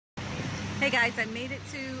Hey guys, I made it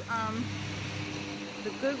to the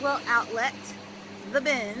Goodwill Outlet, the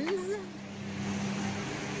BINS.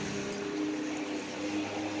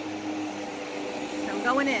 So I'm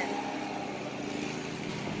going in.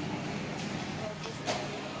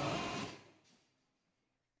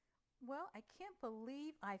 Well, I can't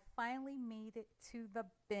believe I finally made it to the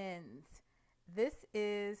BINS. This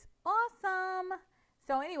is awesome.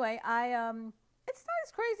 So anyway, it's not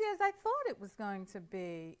as crazy as I thought it was going to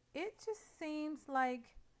be. It just seems like,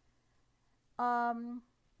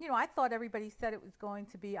 I thought everybody said it was going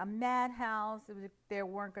to be a madhouse. There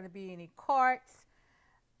weren't going to be any carts.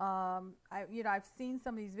 I've seen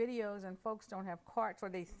some of these videos and folks don't have carts, or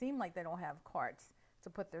they seem like they don't have carts to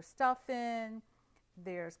put their stuff in.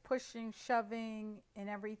 There's pushing, shoving, and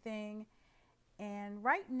everything. And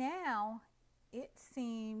right now, it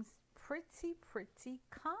seems pretty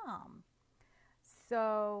calm.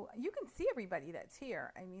 So you can see everybody that's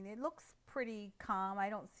here. I mean, it looks pretty calm. I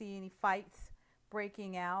don't see any fights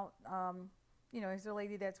breaking out. There's a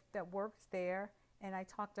lady that works there, and I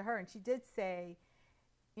talked to her, and she did say,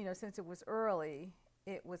 since it was early,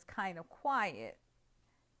 it was kind of quiet,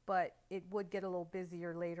 but it would get a little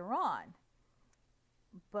busier later on.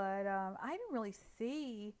 But I didn't really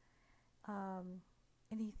see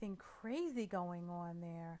anything crazy going on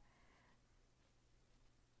there.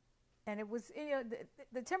 And it was,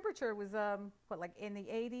 the temperature was, like in the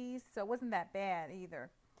 80s, so it wasn't that bad either.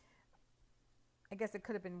 I guess it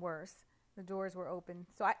could have been worse. The doors were open.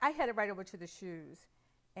 So I headed right over to the shoes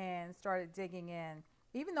and started digging in.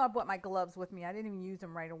 Even though I brought my gloves with me, I didn't even use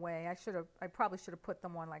them right away. I probably should have put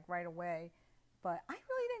them on like right away. But I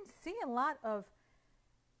really didn't see a lot of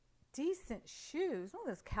decent shoes. Well,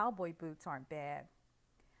 those cowboy boots aren't bad.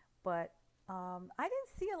 But I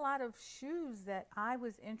didn't see a lot of shoes that I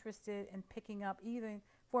was interested in picking up, either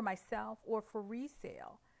for myself or for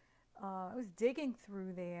resale. I was digging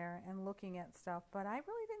through there and looking at stuff, but I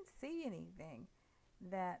really didn't see anything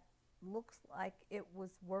that looks like it was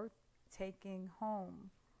worth taking home.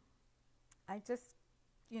 I just,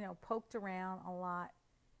 poked around a lot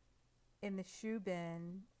in the shoe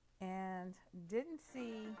bin and didn't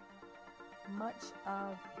see much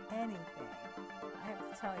of anything, I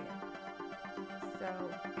have to tell you. So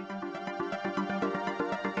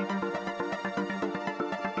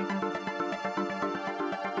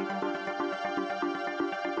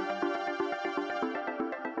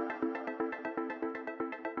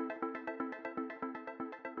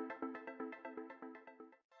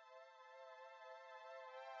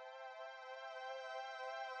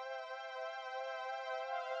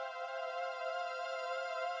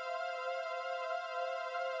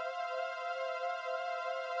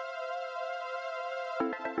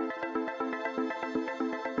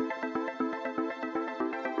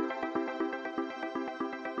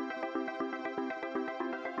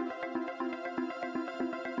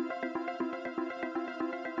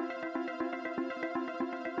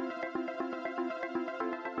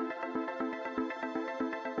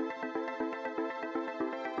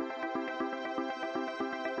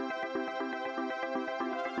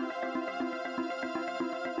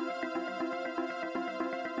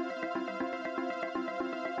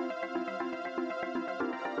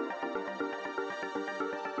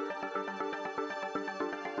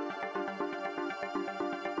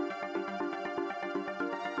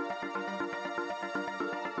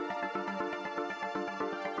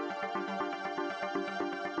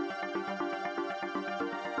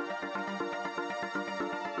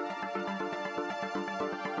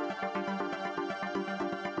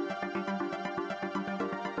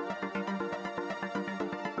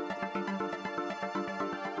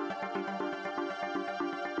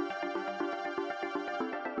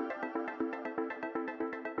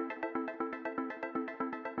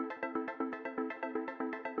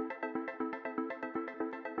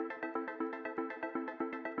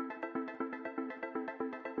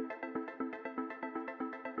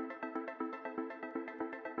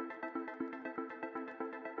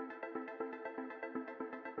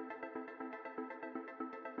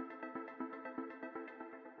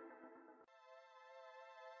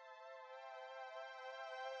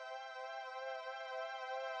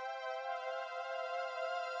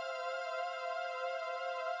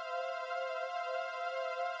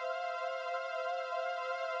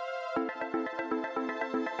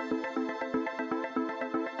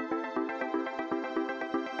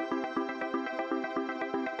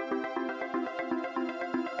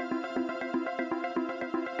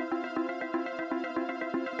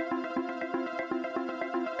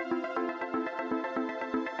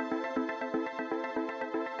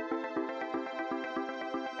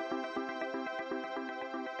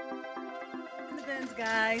Bins,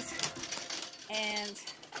 guys, and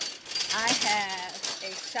I have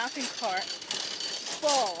a shopping cart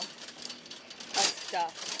full of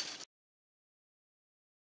stuff.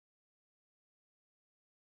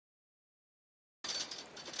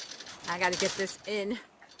 I got to get this in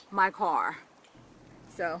my car.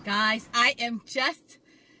 So, guys, I am just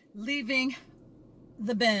leaving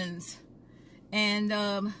the bins, and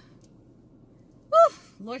whew,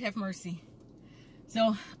 Lord have mercy.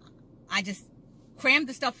 So I just crammed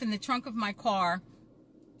the stuff in the trunk of my car,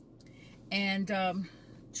 and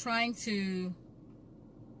trying to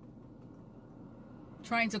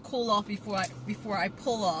cool off before I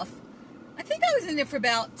pull off. I think I was in there for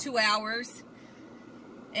about 2 hours,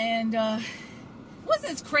 and it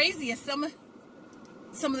wasn't as crazy as some of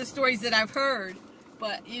the stories that I've heard,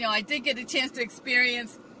 but you know, I did get a chance to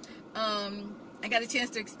experience. I got a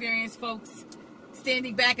chance to experience folks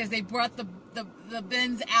standing back as they brought the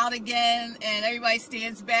bins out again, and everybody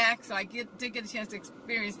stands back. So I did get a chance to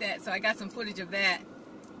experience that. So I got some footage of that.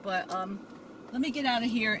 But let me get out of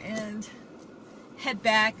here and head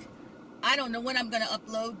back. I don't know when I'm going to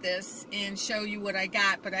upload this and show you what I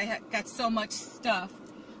got, but I got so much stuff.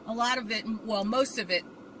 A lot of it, well, most of it,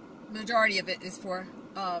 majority of it is for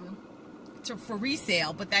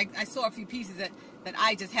resale. But I saw a few pieces that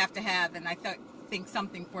I just have to have, and I think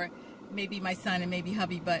something for maybe my son and maybe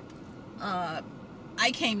hubby. But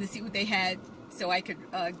I came to see what they had so I could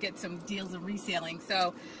get some deals of reselling.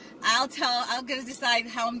 So I'm gonna decide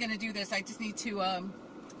how I'm gonna do this. I just need to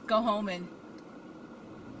go home and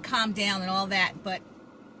calm down and all that. But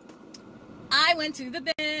I went to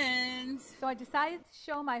the bins. So I decided to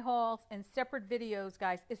show my hauls in separate videos,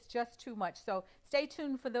 guys. It's just too much. So stay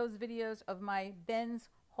tuned for those videos of my bins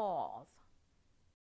hauls.